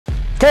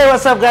Hey,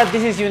 what's up guys?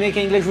 This is Unique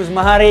English with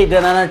Amharic.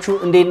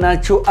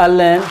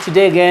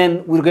 Today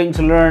again we're going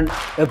to learn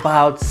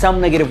about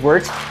some negative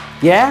words.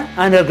 Yeah,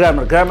 under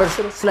grammar. Grammar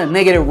is a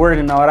negative word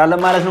in our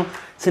ማለት ነው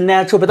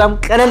ስናያቸው በጣም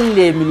ቀለል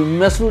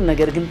የሚመስሉ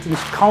ነገር ግን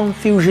ትንሽ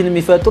confusion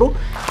የሚፈጥሩ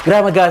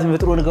grammar ጋር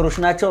የሚፈጥሩ ነገሮች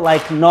ናቸው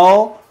like no,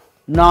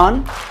 none,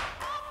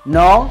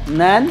 no,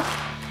 none,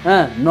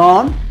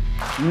 none,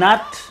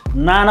 not,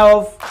 none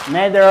of,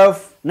 neither of,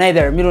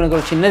 neither የሚሉ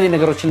ነገሮች እነዚህ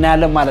ነገሮች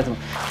እናያለን ማለት ነው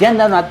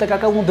ያንዳንዱ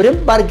አጠቃቀሙ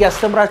በደንብ አድርጌ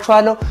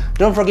አስተምራችኋለሁ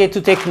don't forget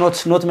to take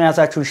notes note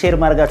ማያሳችሁን share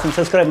ማድረጋችሁን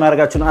subscribe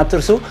ማድረጋችሁን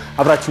አትርሱ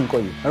አብራችሁን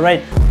ቆዩ all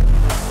right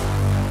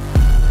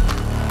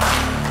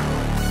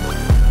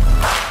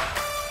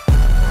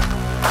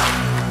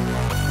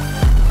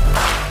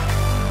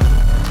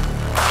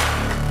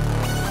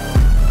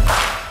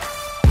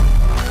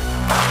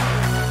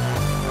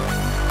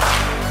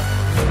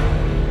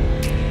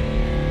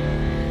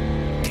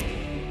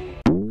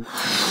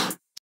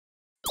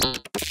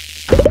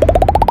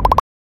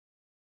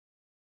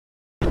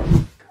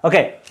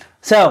Okay,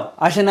 so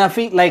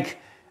Ashanafi, like,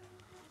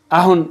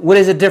 what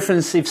is the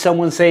difference if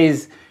someone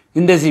says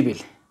indezi bil?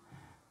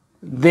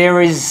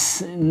 There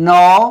is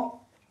no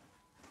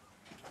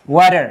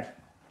water.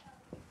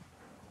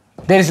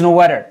 There is no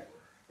water.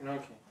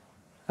 Okay.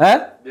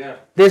 Huh? Yeah.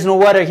 There is no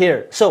water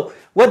here. So,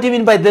 what do you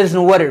mean by there is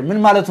no water? Min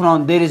malat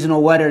non there is no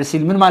water.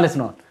 Sil min malat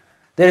non.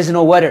 There is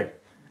no water.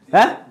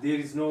 Huh? There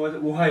is no water.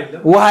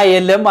 Waha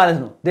yellem malat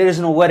no. There is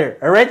no water.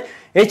 All right?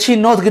 Echi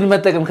not ግን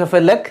መጠቀም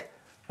ከፈለክ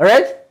all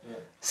right?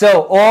 So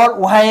or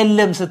ውሃ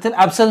የለም ስትል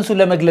አብሰንሱን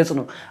ለመግለጽ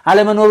ነው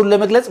አለመኖሩን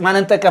ለመግለጽ ማን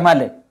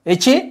እንጠቀማለን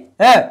እቺ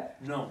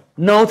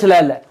no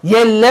ትላለ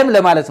የለም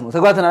ለማለት ነው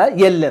ተጓተናል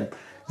የለም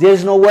there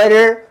is no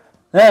water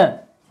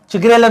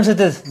ችግር የለም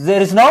ስትል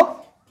there is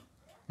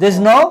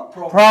no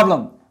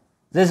problem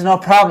there's no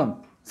problem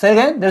say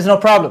again there's no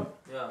problem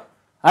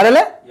አይደለ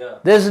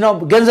there is no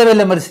ገንዘብ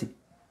የለም መልሲ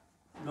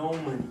no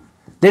money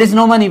there is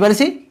no money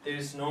መልሲ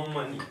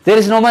there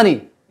is no money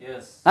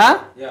yes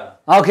yeah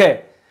okay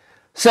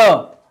so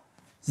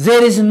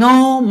there is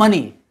no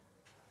money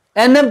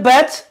and then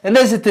but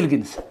እንደዚህ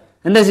ትልግንስ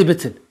እንደዚህ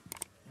ብትል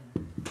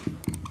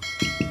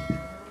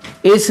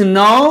is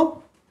no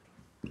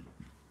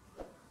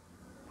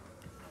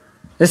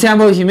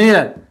እሲያምበው ምን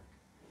ይላል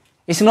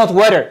it's not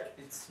water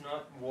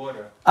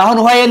አሁን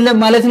ውሃ የለም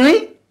ማለት ነው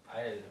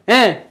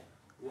አይደለም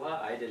ውሃ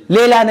አይደለም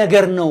ሌላ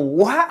ነገር ነው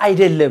ውሃ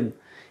አይደለም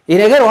ይሄ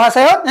ነገር ውሃ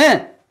ሳይሆን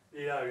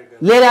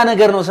ሌላ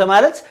ነገር ነው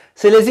ማለት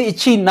ስለዚህ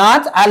እቺ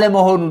ናት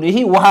አለመሆኑን ይሄ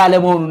ውሃ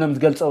አለመሆኑን ነው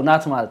የምትገልጸው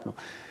ናት ማለት ነው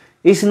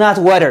it's not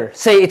water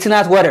say it's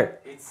not water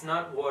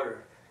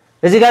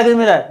እዚህ ጋር ግን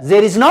ማለት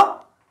there is no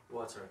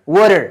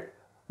water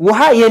ውሃ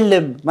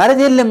የለም ማለት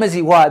የለም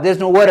እዚህ ውሃ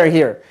there's no water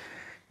here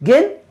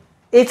ግን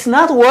it's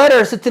not water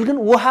ስትል ግን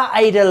ውሃ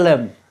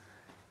አይደለም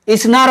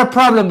it's not a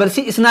problem but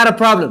see it's not a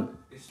problem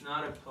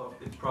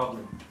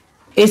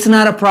it's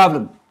not a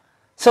problem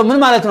so ምን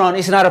ማለት ነው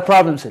it's not a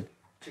problem ስል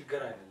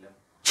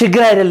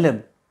ችግር አይደለም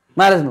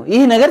ማለት ነው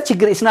ይሄ ነገር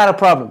ችግር it's not a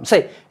problem say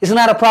it's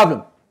not a problem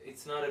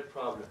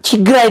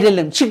ችግር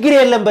አይደለም ችግር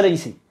የለም በለኝ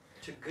ሲ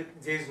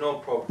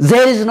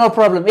there is no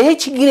problem ይሄ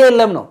ችግር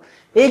የለም ነው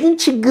ይሄ ግን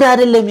ችግር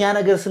አይደለም ያ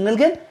ነገር ስንል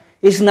ግን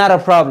it's not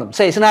a problem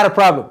say it's not a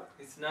problem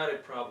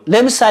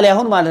ለምሳሌ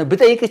አሁን ማለት ነው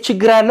በጠይቅ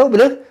ችግር አለው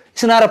ብለህ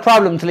it's not a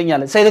problem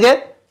ትለኛለህ say again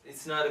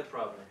it's not a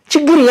problem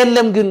ችግር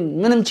የለም ግን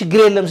ምንም ችግር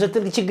የለም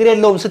ስትል ችግር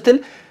የለውም ስትል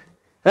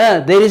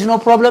there is no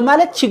problem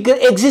ማለት ችግር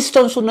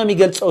existence ነው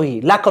የሚገልጸው ይሄ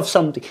lack of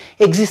something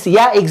exist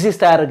ያ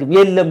exist አያደርግም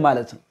የለም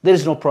ማለት ነው there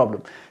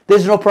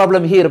is no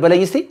problem here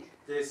በለኝ እስቲ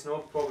there is no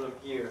problem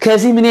here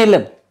ከዚህ ምን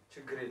የለም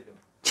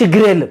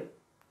ችግር የለም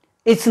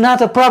it's not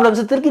a problem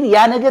ስትል ግን ያ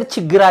ነገር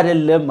ችግር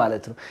አይደለም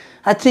ማለት ነው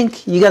I think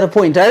you got a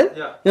point አይደል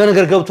የሆነ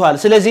ነገር ገብቷል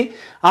ስለዚህ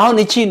አሁን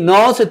እቺ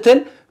no ስትል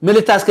ምን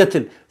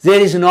ልታስከትል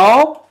there is no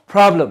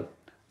problem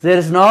there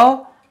is no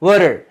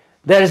water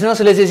there is no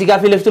ስለዚህ እዚህ ጋር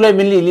ፊት ለፊቱ ላይ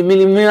ምን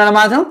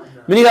ማለት ነው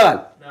ምን ይገባል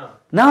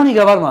ናውን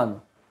ይገባል ማለት ነው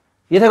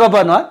የተገባ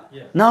ነው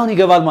ናውን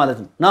ይገባል ማለት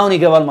ነው ናውን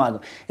ይገባል ማለት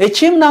ነው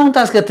እቺም ናውን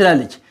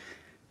ታስከትላለች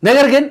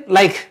ነገር ግን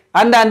like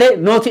አንዳንዴ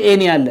not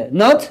any አለ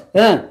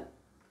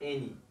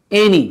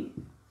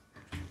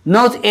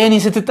not any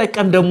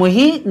ስትጠቀም ደግሞ ይሄ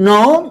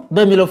no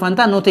በሚለው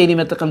ፋንታ not any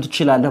መጠቀም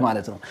ትችላለህ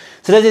ማለት ነው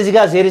ስለዚህ እዚህ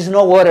ጋር there is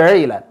no water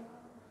ይላል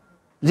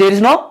there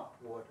is no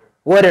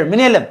water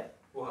ምን የለም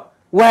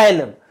ውሃ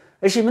የለም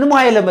እሺ ምንም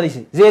ውሃ የለም ማለት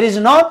ነው there is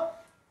not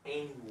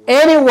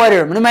any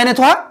water ምንም አይነት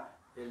ውሃ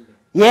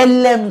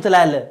የለም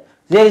ትላለ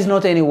there is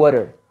not any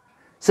water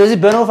ስለዚህ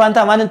በኖ ፋንታ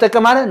ማንን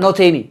ተጠቀማለ not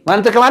any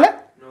ማንን ተጠቀማለ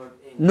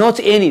not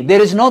any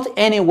there is not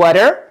any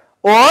water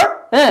or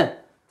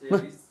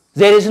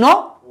there is no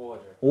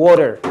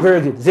water very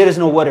good there is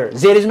no water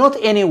there is not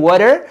any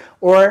water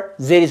or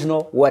there is no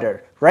water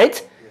right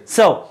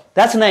so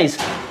that's nice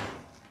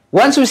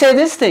once we say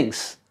these things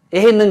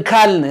ይሄንን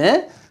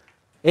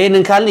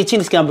ካልን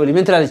እቺን እስኪያምበሉ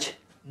ምን ትላለች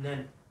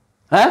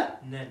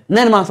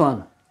ነን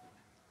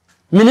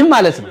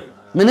ማለት ነው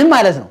ምንም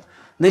ማለት ነው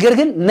ነገር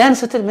ግን none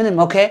ስትል ምንም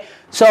okay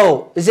so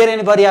is there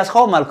anybody else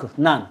home alku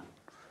none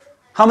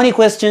how many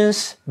questions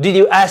did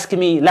you ask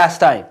me last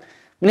time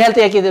ምን ያህል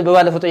ጥያቄ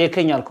በባለፈው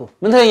ጠየቀኝ አልኩ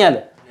ምን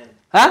ትለኛለህ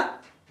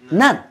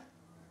none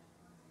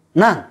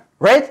none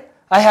right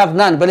I have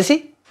none በል እስኪ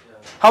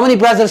how many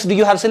brothers do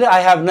you have ስለ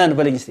I have none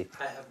በለኝ እስኪ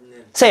I have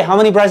none. say how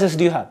many brothers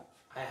do you have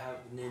I have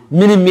none.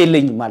 ምንም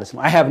የለኝም ማለት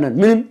ነው I have none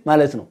ምንም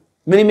ማለት ነው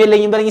ምንም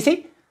የለኝም በለኝ እስኪ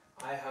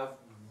I have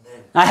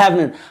none. I have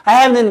none I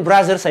have none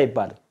brothers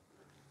አይባልም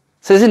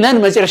ስለዚህ none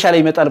መጨረሻ ላይ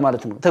ይመጣል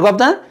ማለት ነው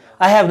ተጓብተናል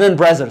I have none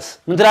brothers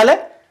ምን ትላለህ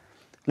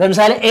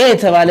ለምሳሌ a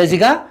ተባለ እዚህ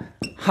ጋር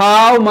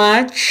how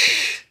much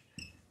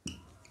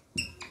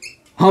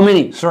how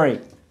many sorry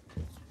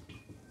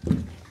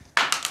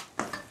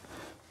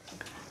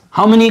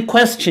how many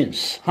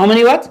questions how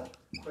many what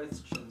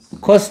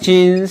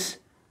questions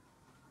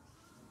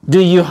do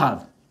you have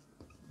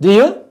do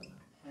you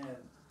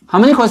how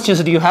many questions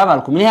do you have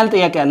አልኩ ምን ያህል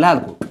ጥያቄ አለ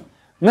አልኩ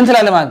ምን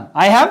ትላለህ ማለት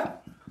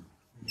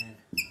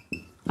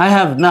I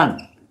have none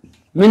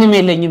ምንም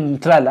የለኝም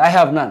ትላለህ I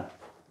have none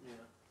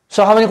so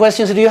how many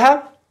questions do you have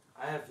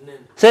I have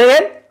none. say it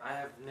again I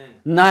have none.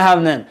 no I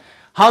have none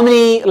how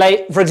many like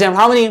for example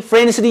how many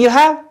friends do you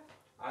have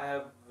I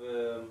have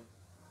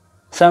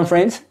some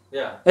friends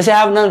yeah. let's say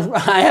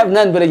I have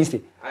none በለኝ እስቲ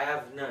I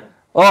have none.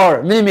 or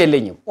ምንም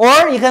የለኝም or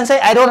you can say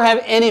I don't have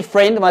any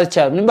friend ማለት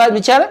ይቻላል ምን ማለት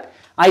ይቻላል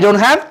I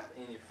don't have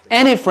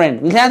any friend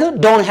ምክንያቱም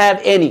don't have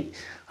any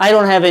I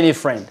don't have any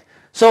friend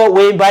so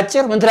ወይ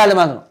ባጭር ምን ትላለህ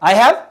ማለት ነው I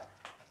have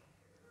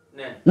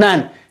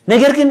none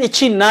ነገር ግን እቺ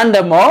none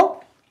ደግሞ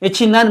እቺ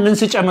none ምን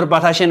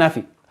ሲጨምርባት አሸናፊ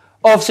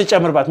of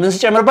ሲጨምርባት ምን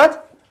ሲጨምርባት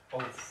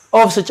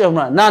of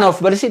ሲጨምርባት none of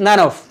በልሲ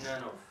none of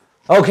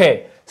okay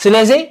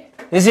ስለዚህ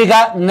እዚህ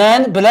ጋር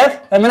none ብለህ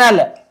ምን አለ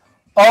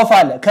of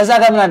አለ ከዛ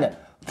ጋር ምን አለ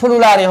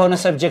plural የሆነ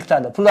subject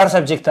አለ plural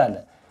subject አለ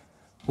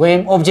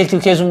ወይም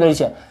objective case ምን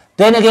ይችላል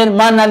then again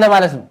ማን አለ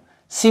ማለት ነው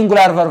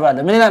singular verb አለ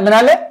ምን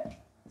አለ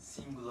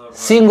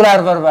singular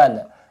verb አለ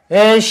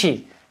እሺ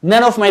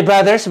none of my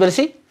brothers በልሲ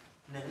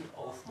None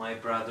of my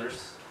brothers.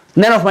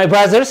 none of my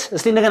brothers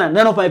እስቲ እንደገና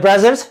none of my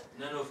brothers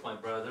None of my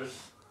brothers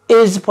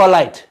is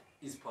polite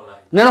is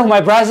polite. none of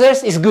my brothers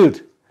is good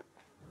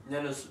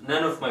None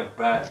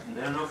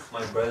of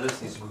my brothers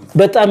is good.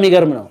 በጣም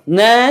የሚገርም ነው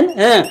none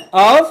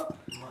of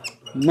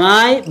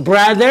my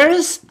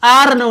brothers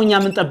are ነው እኛ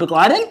የምንጠብቀው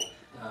አይደል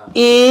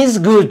is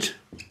good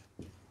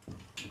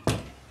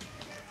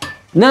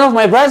none of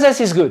my brothers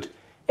is good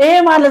ይሄ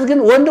ማለት ግን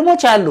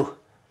ወንድሞች አሉ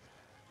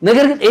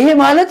ነገር ግን ይሄ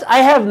ማለት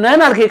I have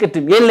none አልከ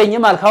ይቅድም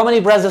የለኝም አልከ how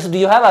many brothers do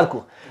you have አልኩ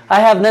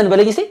I have none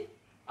በለኝ እስቲ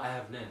I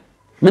have none.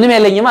 ምንም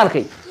የለኝም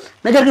አልከኝ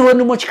ነገር ግን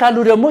ወንድሞች ካሉ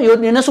ደግሞ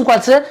የነሱ እንኳን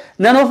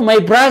none of my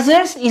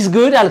brothers is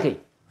good አልከኝ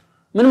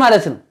ምን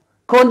ማለት ነው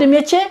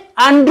ከወንድሞቼ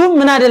አንዱም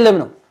ምን አይደለም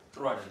ነው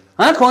ጥሩ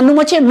አይደለም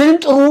ከወንድሞቼ ምንም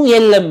ጥሩ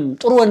የለም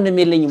ጥሩ ወንድም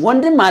የለኝም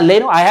ወንድም አለኝ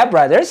ነው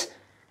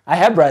I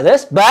have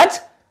brothers but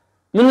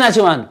ምን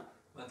ናቸው ማለት ነው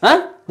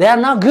they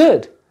are not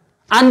good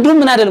አንዱም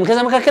ምን አይደለም ከዛ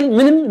መካከል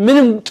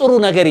ምንም ጥሩ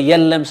ነገር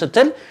የለም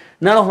ስትል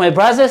none of my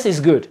brothers is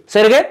good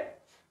say it again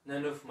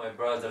none of my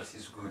brothers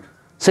is good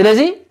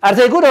ስለዚህ are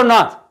they good or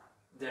not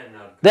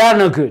they are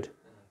not good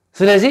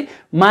ስለዚህ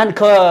ማን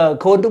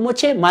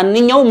ከወንድሞቼ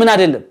ማንኛው ምን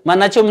አይደለም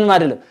ማናቸው ምንም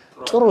አይደለም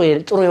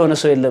ጥሩ የሆነ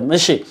ሰው የለም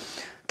እሺ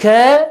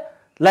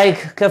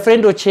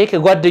ከፍሬንዶቼ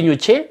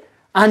ከጓደኞቼ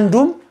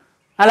አንዱም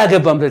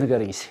አላገባም ብለህ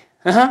ንገረኝ እስኪ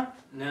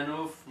none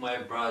of my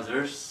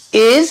brothers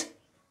is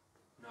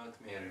not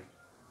married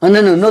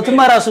no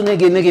ራሱ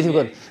ኔጌቲቭ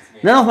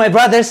none of my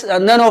brothers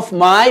none of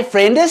my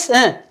friends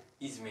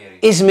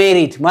is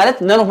married ማለት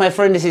none of my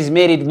friends is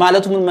married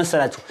ማለቱ ምን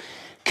መሰላችሁ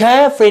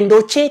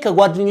ከፍሬንዶቼ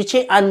ከጓደኞቼ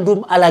አንዱም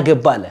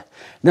አላገባለ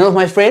none of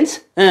my friends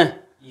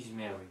is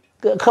married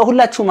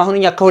ከሁላችሁም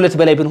አሁንኛ ከሁለት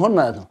በላይ ብንሆን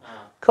ማለት ነው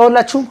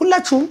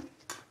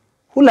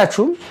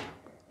ሁላችሁም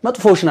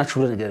መጥፎች ናችሁ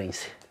ብለህ ንገረኝ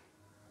እስኪ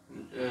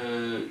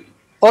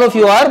all of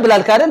you are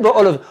ብላልክ አይደል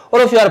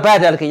all of you are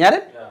bad አልከኝ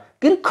አይደል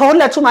ግን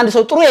ከሁላችሁም አንድ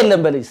ሰው ጥሩ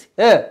የለም በለኝ እስኪ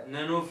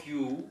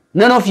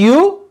none of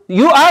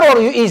you are or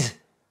you is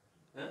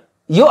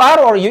you are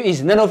or you is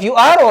none of you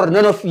are or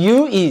none of you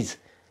is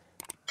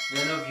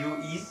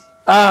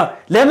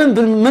ለምን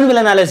ምን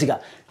ብለናል እዚህ ጋር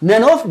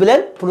none of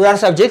ብለን plural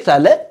subject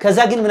አለ ከዛ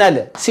ግን ምን አለ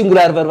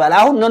singular verb አለ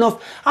አሁን none of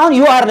አሁን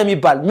you are ነው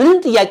የሚባል ምንም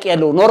ጥያቄ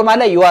ያለው ኖርማል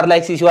ላይ you are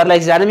like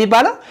this ነው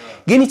የሚባለው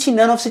ግን እቺ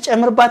none of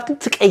ስጨምርባት ግን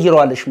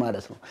ትቀይረዋለሽ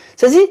ማለት ነው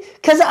ስለዚህ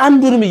ከዛ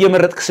አንዱንም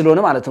እየመረጥክ ስለሆነ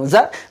ማለት ነው እዛ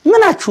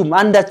ምናችሁም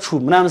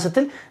አንዳችሁም ምናምን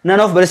ስትል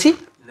none of በርሲ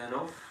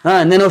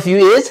none of you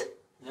is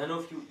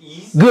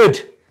good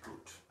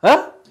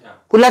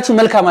ሁላችሁ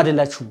መልካም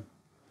አይደላችሁም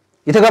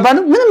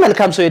የተጋባነው ምንም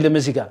መልካም ሰው የለም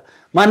እዚህ ጋር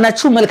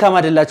ማናችሁ መልካም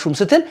አይደላችሁም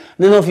ስትል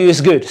none of you is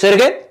good say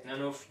again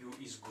none of you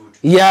is good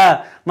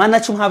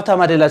ማናችሁም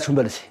ሀብታም አይደላችሁም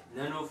በልሲ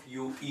none of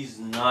you is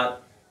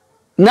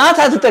not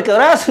አትጠቀም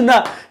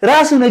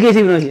ራሱ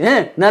ኔጌቲቭ ነው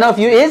none of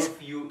you is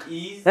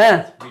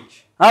rich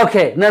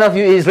okay none of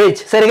you is rich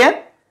say again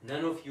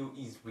none of you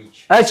is rich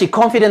እሺ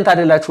confident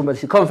አይደላችሁም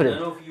በልሲ confident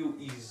none of you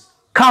is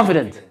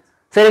confident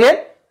say again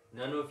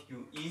none of you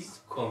is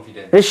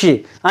confident እሺ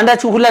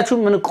አንዳችሁ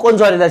ሁላችሁም ምን ቆንጆ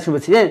አይደላችሁም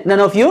በልሲ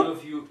none of you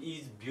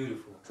is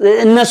beautiful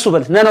እነሱ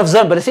በል none of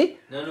them በልሲ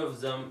none of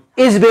them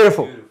is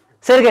beautiful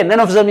say again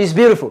none of them is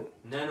beautiful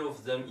none of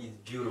them is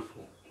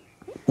beautiful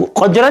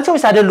ቆንጆናቸው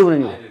ወይስ አይደሉም ነው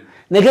የሚለው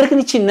ነገር ግን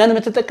እቺ ነን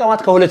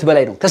የምትጠቀማት ከሁለት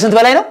በላይ ነው ከስንት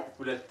በላይ ነው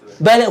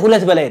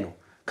ሁለት በላይ ነው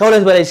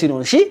ከሁለት በላይ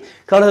ሲሆን እሺ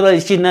ከሁለት በላይ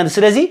እቺ ነን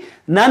ስለዚህ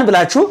ነን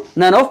ብላችሁ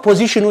ነን ኦፍ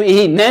ፖዚሽኑ ይሄ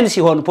ነን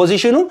ሲሆን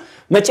ፖዚሽኑ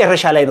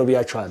መጨረሻ ላይ ነው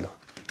ብያችኋለሁ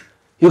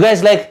you guys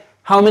like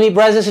how many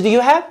brothers do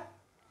you have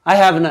I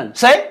have none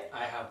say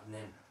I have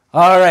none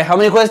all right how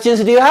many questions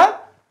do you have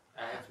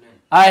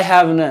I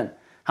have none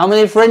how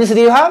many friends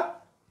do you have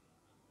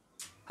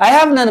I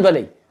have none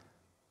በላይ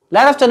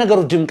ላረፍተ ነገሩ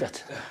ድምቀት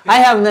I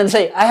have none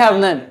say I have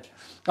none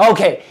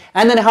okay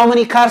and then how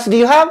many cars do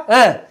you have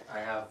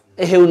I have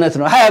ይሄ እውነት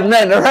ነው I have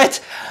none all right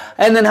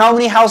and then how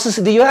many houses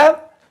do you have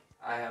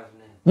I have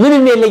none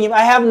ምንም የለኝም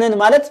I have none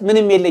ማለት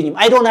ምንም የለኝም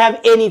I don't have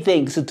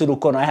anything ስትሉ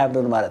እኮ ነው I have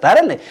none ማለት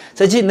አይደል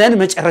ስለዚህ none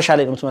መጨረሻ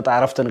ላይ ነው የምትመጣ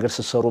አረፍተ ነገር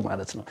ስትሰሩ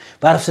ማለት ነው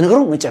በአረፍተ ነገሩ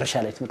መጨረሻ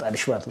ላይ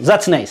ትመጣለሽ ማለት ነው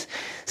that's nice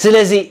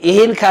ስለዚህ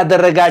ይሄን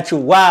ካደረጋችሁ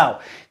ዋው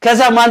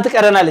ከዛ ማን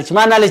ትቀረናለች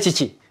ማን አለች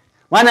እቺ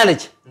ማን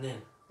አለች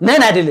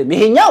ነን አይደለም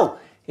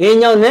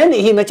ይሄኛው ነን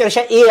ይሄ መጨረሻ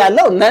ኤ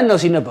ያለው ነን ነው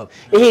ሲነበብ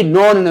ይሄ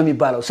ኖን ነው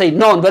የሚባለው say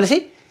ኖን በልሲ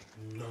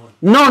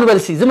ኖን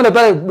በልሲ ዝም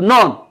ብለህ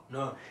ኖን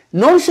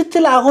ኖን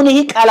ስትል አሁን ይሄ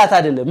ቃላት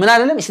አይደለም ምን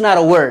አይደለም it's not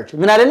a word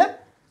ምን አይደለም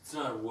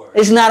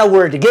it's not a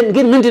word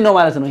ግን ምንድነው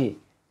ማለት ነው ይሄ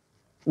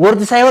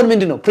word ሳይሆን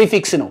ምንድነው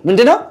prefix ነው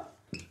ምንድነው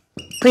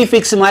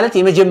prefix ማለት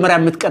የመጀመሪያ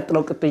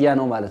የምትቀጥለው ቅጥያ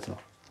ነው ማለት ነው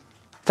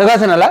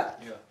ተጋተናላ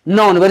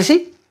ኖን በልሲ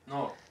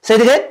say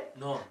it again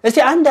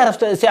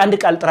እስቲ አንድ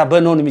ቃል ጥራ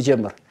በኖን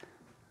የሚጀምር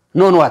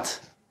ኖን ዋት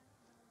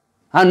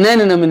ነን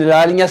ነው የምንለው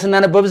አልኛ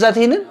ስናነበብ ብዛት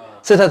ይሄንን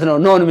ስህተት ነው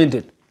ኖን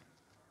ምንድን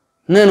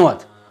ነን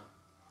ዋት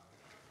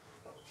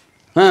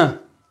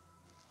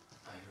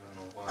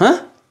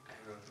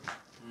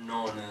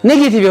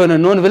ኔጌቲቭ የሆነ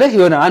ኖን ብለህ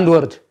የሆነ አንድ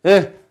ወርድ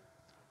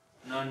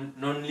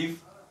non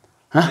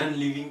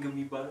living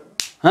የሚባለው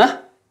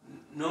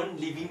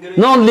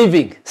non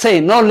living say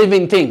non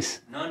living things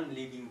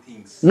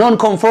non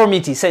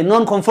conformity say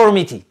non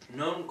conformity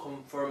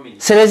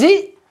ስለዚህ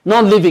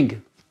non living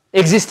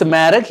exist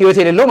ማያረግ ህይወት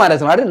የሌለው ማለት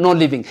ነው አይደል non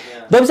living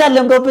በብዛት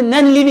ለምዶብን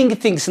non living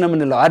things ነው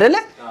የምንለው አይደለ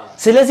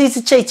ስለዚህ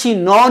እቺ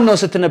non ነው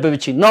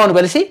ስትነበብቺ non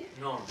በልሲ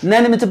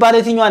non የምትባለው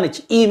የትኛዋ ነች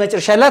ኢ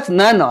መጨረሻላት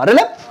non ነው አይደለ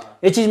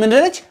እቺ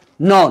ምንድን ነች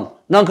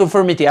non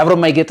conformity አብሮ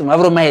ማይገጥም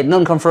አብሮ ማይሄድ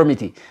non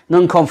conformity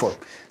non conform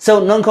so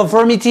non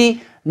conformity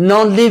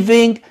non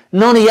living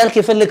non ያልክ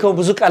የፈለከው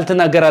ብዙ ቃል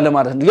ተናገራለህ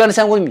ማለት ነው you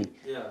understand what I mean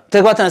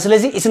ተጓተና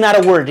ስለዚህ it's not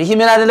a word ይሄ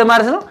ምን አይደለም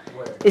ማለት ነው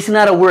it's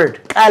not a word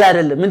ቃል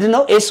አይደለም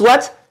ምንድነው it's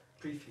what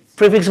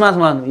prefix ማለት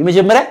ነው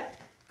የመጀመሪያ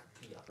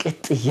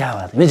ቅጥያ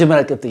ማለት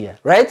የመጀመሪያ ቅጥያ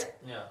right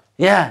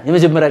yeah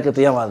የመጀመሪያ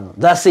ቅጥያ ማለት ነው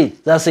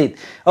that's it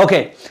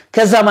okay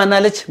ከዛ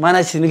ማናለች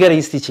ንገረኝ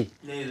እስቲ እቺ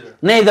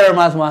neither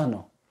ማለት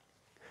ነው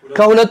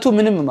ከሁለቱ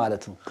ምንም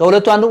ማለት ነው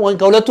ከሁለቱ አንዱ ወይ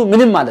ከሁለቱ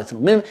ምንም ማለት ነው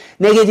ምንም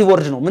ኔጌቲቭ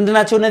ወርድ ነው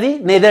ምንድናቸው እነዚህ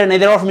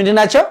neither of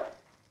ምንድናቸው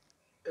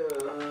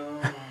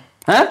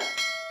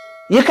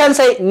you can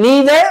say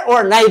neither or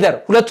neither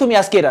ሁለቱም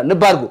ያስኬዳል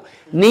ልብ አድርጉ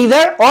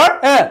neither or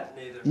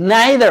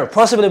neither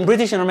possible in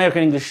British and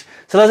American English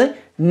ስለዚህ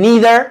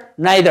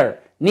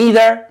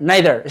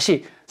neither እሺ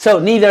so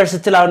neither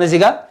ስትላው እዚህ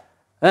ጋር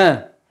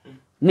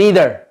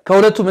neither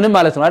ከሁለቱ ምንም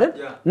ማለት ነው አይደል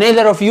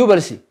neither of you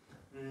በልሲ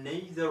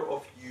neither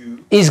of you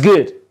is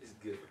good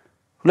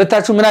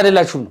ሁለታችሁ ምን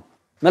አይደላችሁ ነው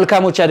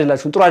መልካሞች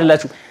አይደላችሁ ጥሩ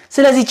አይደላችሁ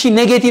ስለዚህ እቺ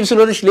ኔጌቲቭ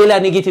ስለሆነች ሌላ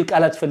ኔጌቲቭ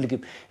ቃል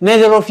አትፈልግም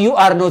neither of you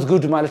are not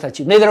good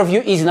ማለታችን neither of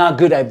you is not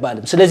good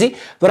አይባልም ስለዚህ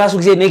በራሱ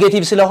ጊዜ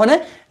ኔጌቲቭ ስለሆነ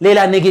ሌላ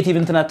ኔጌቲቭ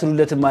እንትን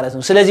አትሉለትም ማለት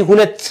ነው ስለዚህ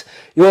ሁለት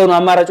የሆኑ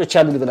አማራጮች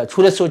አሉ ልበላችሁ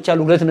ሁለት ሰዎች አሉ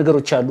ሁለት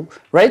ነገሮች አሉ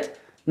right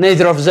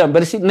neither of them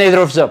በልሲ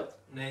neither of them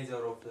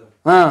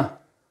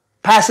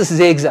passes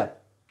the exam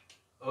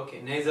okay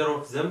neither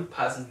of them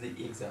passes the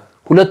exam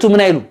ሁለቱ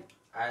ምን አይሉ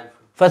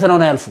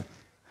ፈተናውን አያልፉ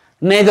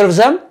neither of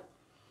them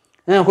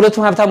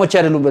ሁለቱም ሀብታሞች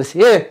አይደሉም በልሲ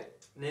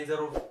neither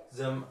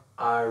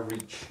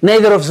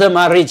of them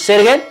are rich say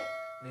it again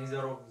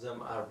neither of them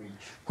are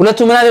rich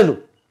ሁለቱም ምን አይደሉም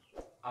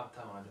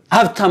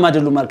ሀብታም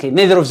አይደሉም ማለት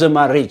neither of them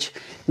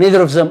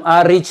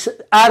are rich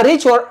are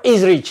rich or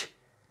is rich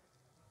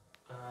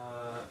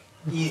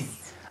is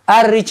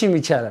are rich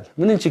ይቻላል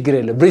ምንም ችግር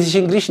የለም British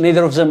English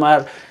neither of them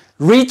are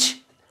rich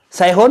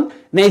ሳይሆን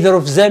neither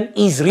of them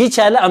is rich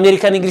አለ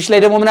American English ላይ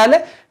ደግሞ ምን አለ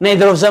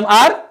neither of them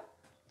are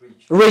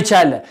rich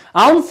አለ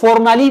አሁን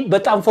ፎርማሊ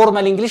በጣም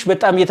ፎርማል እንግሊሽ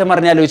በጣም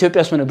እየተማርን ያለው ኢትዮጵያ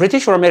ውስጥ ነው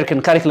British or American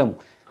ካሪኩለም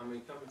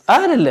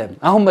አይደለም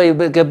አሁን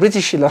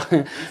ብሪቲሽ ነው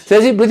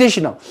ስለዚህ ብሪቲሽ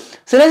ነው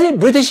ስለዚህ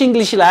British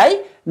English ላይ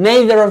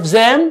neither of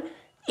them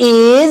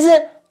is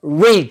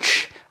rich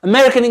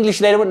American English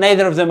ላይ ደግሞ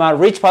neither of them are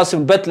rich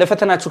possible but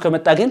ለፈተናችሁ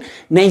ከመጣ ግን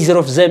neither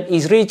of them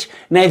is rich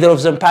neither of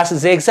them passes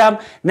the exam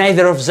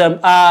neither of them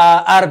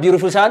are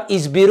beautiful sound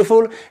is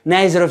beautiful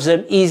neither of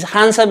them is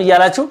handsome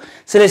እያላችሁ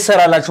ስለዚህ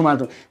ሰራላችሁ ማለት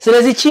ነው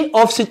ስለዚህ እቺ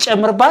ኦፍ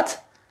ሲጨምርባት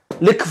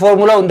ልክ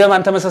ፎርሙላው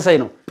እንደማን ተመሳሳይ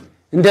ነው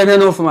እንደ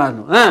none of ማለት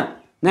ነው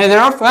neither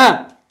of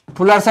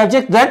plural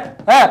subject then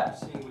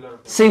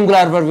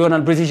singular verb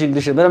ይሆናል British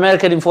English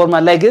በአሜሪካን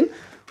ኢንፎርማል ላይ ግን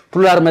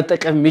ፕሉራል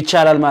መጠቀም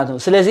ይቻላል ማለት ነው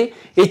ስለዚህ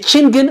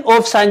እቺን ግን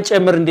ኦፍ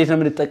ሳንጨምር እንዴት ነው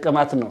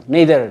የምንጠቀማት ነው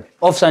neither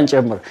ኦፍ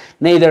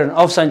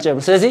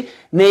ሳንጨምር ስለዚህ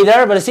neither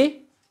በልሲ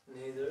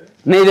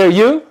neither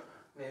you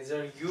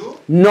Neither you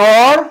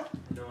nor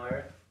nor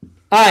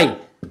I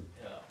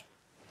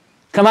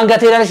ከማን ጋር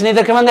ትሄዳለሽ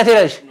neither ከማን ጋር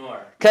ትሄዳለሽ nor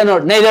ከኖር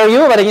neither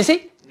you በለኝ እስኪ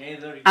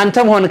neither you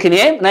አንተም ሆንክ እኔ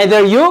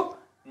neither you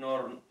nor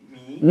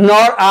me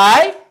nor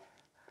I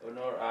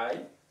nor I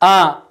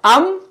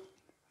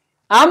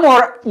I'm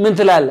or ምን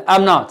ትላለህ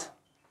I'm not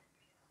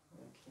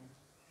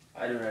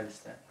I don't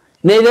understand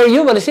neither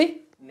you በል እስኪ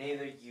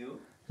neither you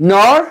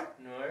nor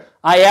nor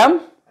I am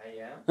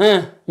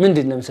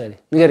ምንድን ነው ለምሳሌ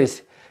ንገረኝ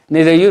እስኪ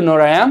neither you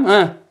nor I am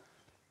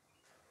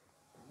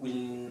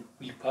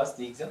will pass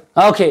the exam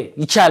okay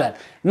ይቻላል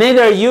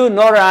neither you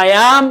nor I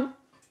am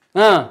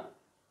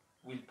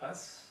will pass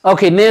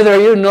okay neither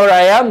you nor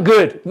I am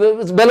good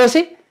በለው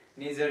እስኪ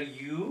neither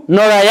you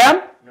nor I am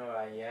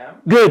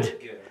good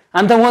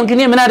አንተም ሆንክ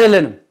እኔ ምን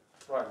አይደለንም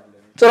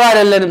ጥሩ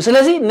አይደለንም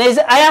ስለዚህ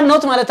I am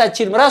not ማለት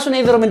አትችልም ራሱ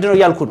neither ምንድነው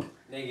እያልኩ ነው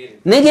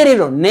negative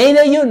ነው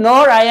neither you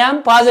nor I am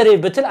positive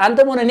ብትል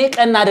አንተም ሆነ እኔ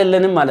ቀን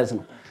አይደለንም ማለት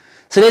ነው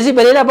ስለዚህ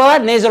በሌላ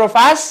አባባል neither of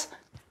us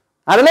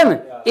አይደለም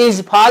is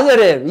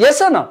positive yes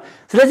or no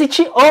ስለዚህ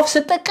ቺ ኦፍ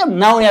ስትጠቀም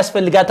ናውን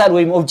ያስፈልጋታል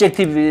ወይም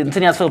ኦብጀክቲቭ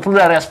እንትን ያስፈልጋታል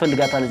ፕሉራል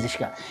ያስፈልጋታል እዚህ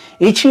ጋር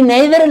እቺ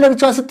neither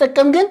ለብቻዋ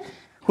ስትጠቀም ግን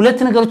ሁለት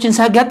ነገሮችን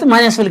ሳጋጥ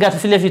ማን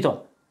ያስፈልጋታል ፊት ለፊቷ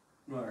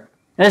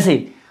እሺ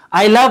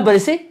I love but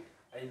see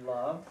I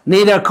love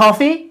neither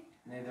coffee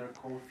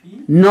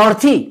nor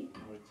tea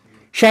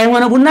ሻይ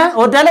ሆነ ቡና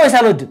እወዳለሁ ወይስ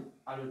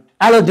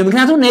አልወድም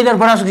ምክንያቱም neither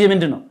በራሱ ጊዜ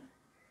ምንድነው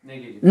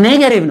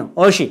ኔጌቲቭ ነው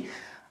እሺ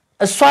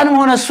እሷንም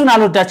ሆነ እሱን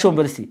አልወዳቸውም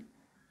በል እስቲ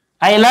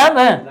I love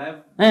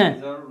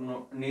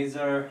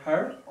neither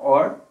her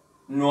or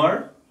nor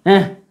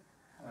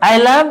I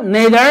love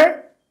neither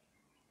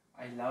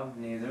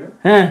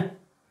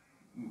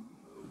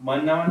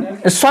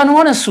እሷንም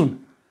ሆነ እሱን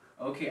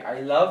okay I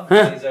love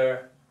neither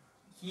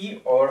he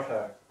or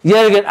her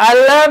yeah I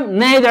love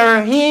neither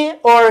he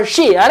or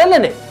she አይደል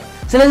እንዴ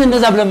ስለዚህ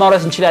እንደዛ ብለን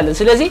ማውራት እንችላለን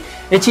ስለዚህ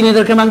እቺ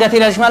neither ከማን ጋር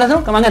ትሄዳለች ማለት ነው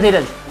ከማን ጋር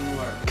ትሄዳለች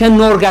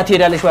ከኖር ጋር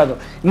ትሄዳለች ማለት ነው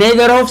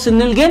neither of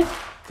ስንል ግን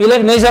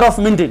ፊለግ neither of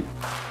ምንድን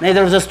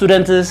neither of the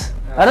students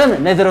አይደል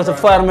neither of the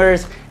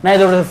farmers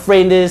neither of the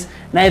friends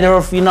neither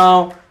of you know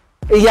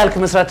እያልክ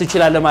መስራት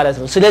ትችላለህ ማለት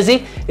ነው ስለዚህ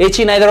እቺ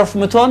neither of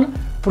ምትሆን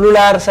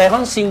ፕሉራል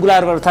ሳይሆን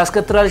ሲንጉላር ቨርብ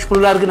ታስከትላለች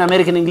ፕሉራል ግን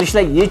አሜሪካን እንግሊሽ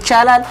ላይ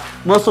ይቻላል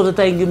most of the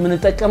time ግን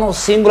የምንጠቀመው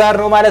ሲንጉላር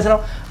ነው ማለት ነው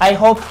I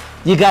hope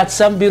you got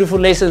some beautiful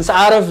lessons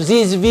out of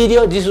this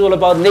video this is all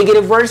about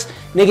negative words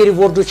negative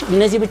words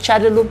እነዚህ ብቻ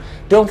አይደሉም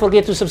don't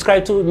forget to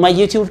subscribe to my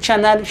YouTube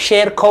channel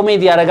share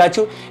comment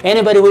ያረጋችሁ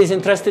anybody who is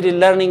interested in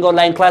learning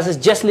online classes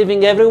just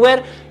living everywhere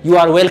you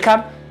are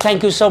welcome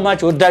thank you so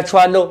much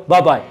ወዳችኋለሁ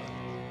bye bye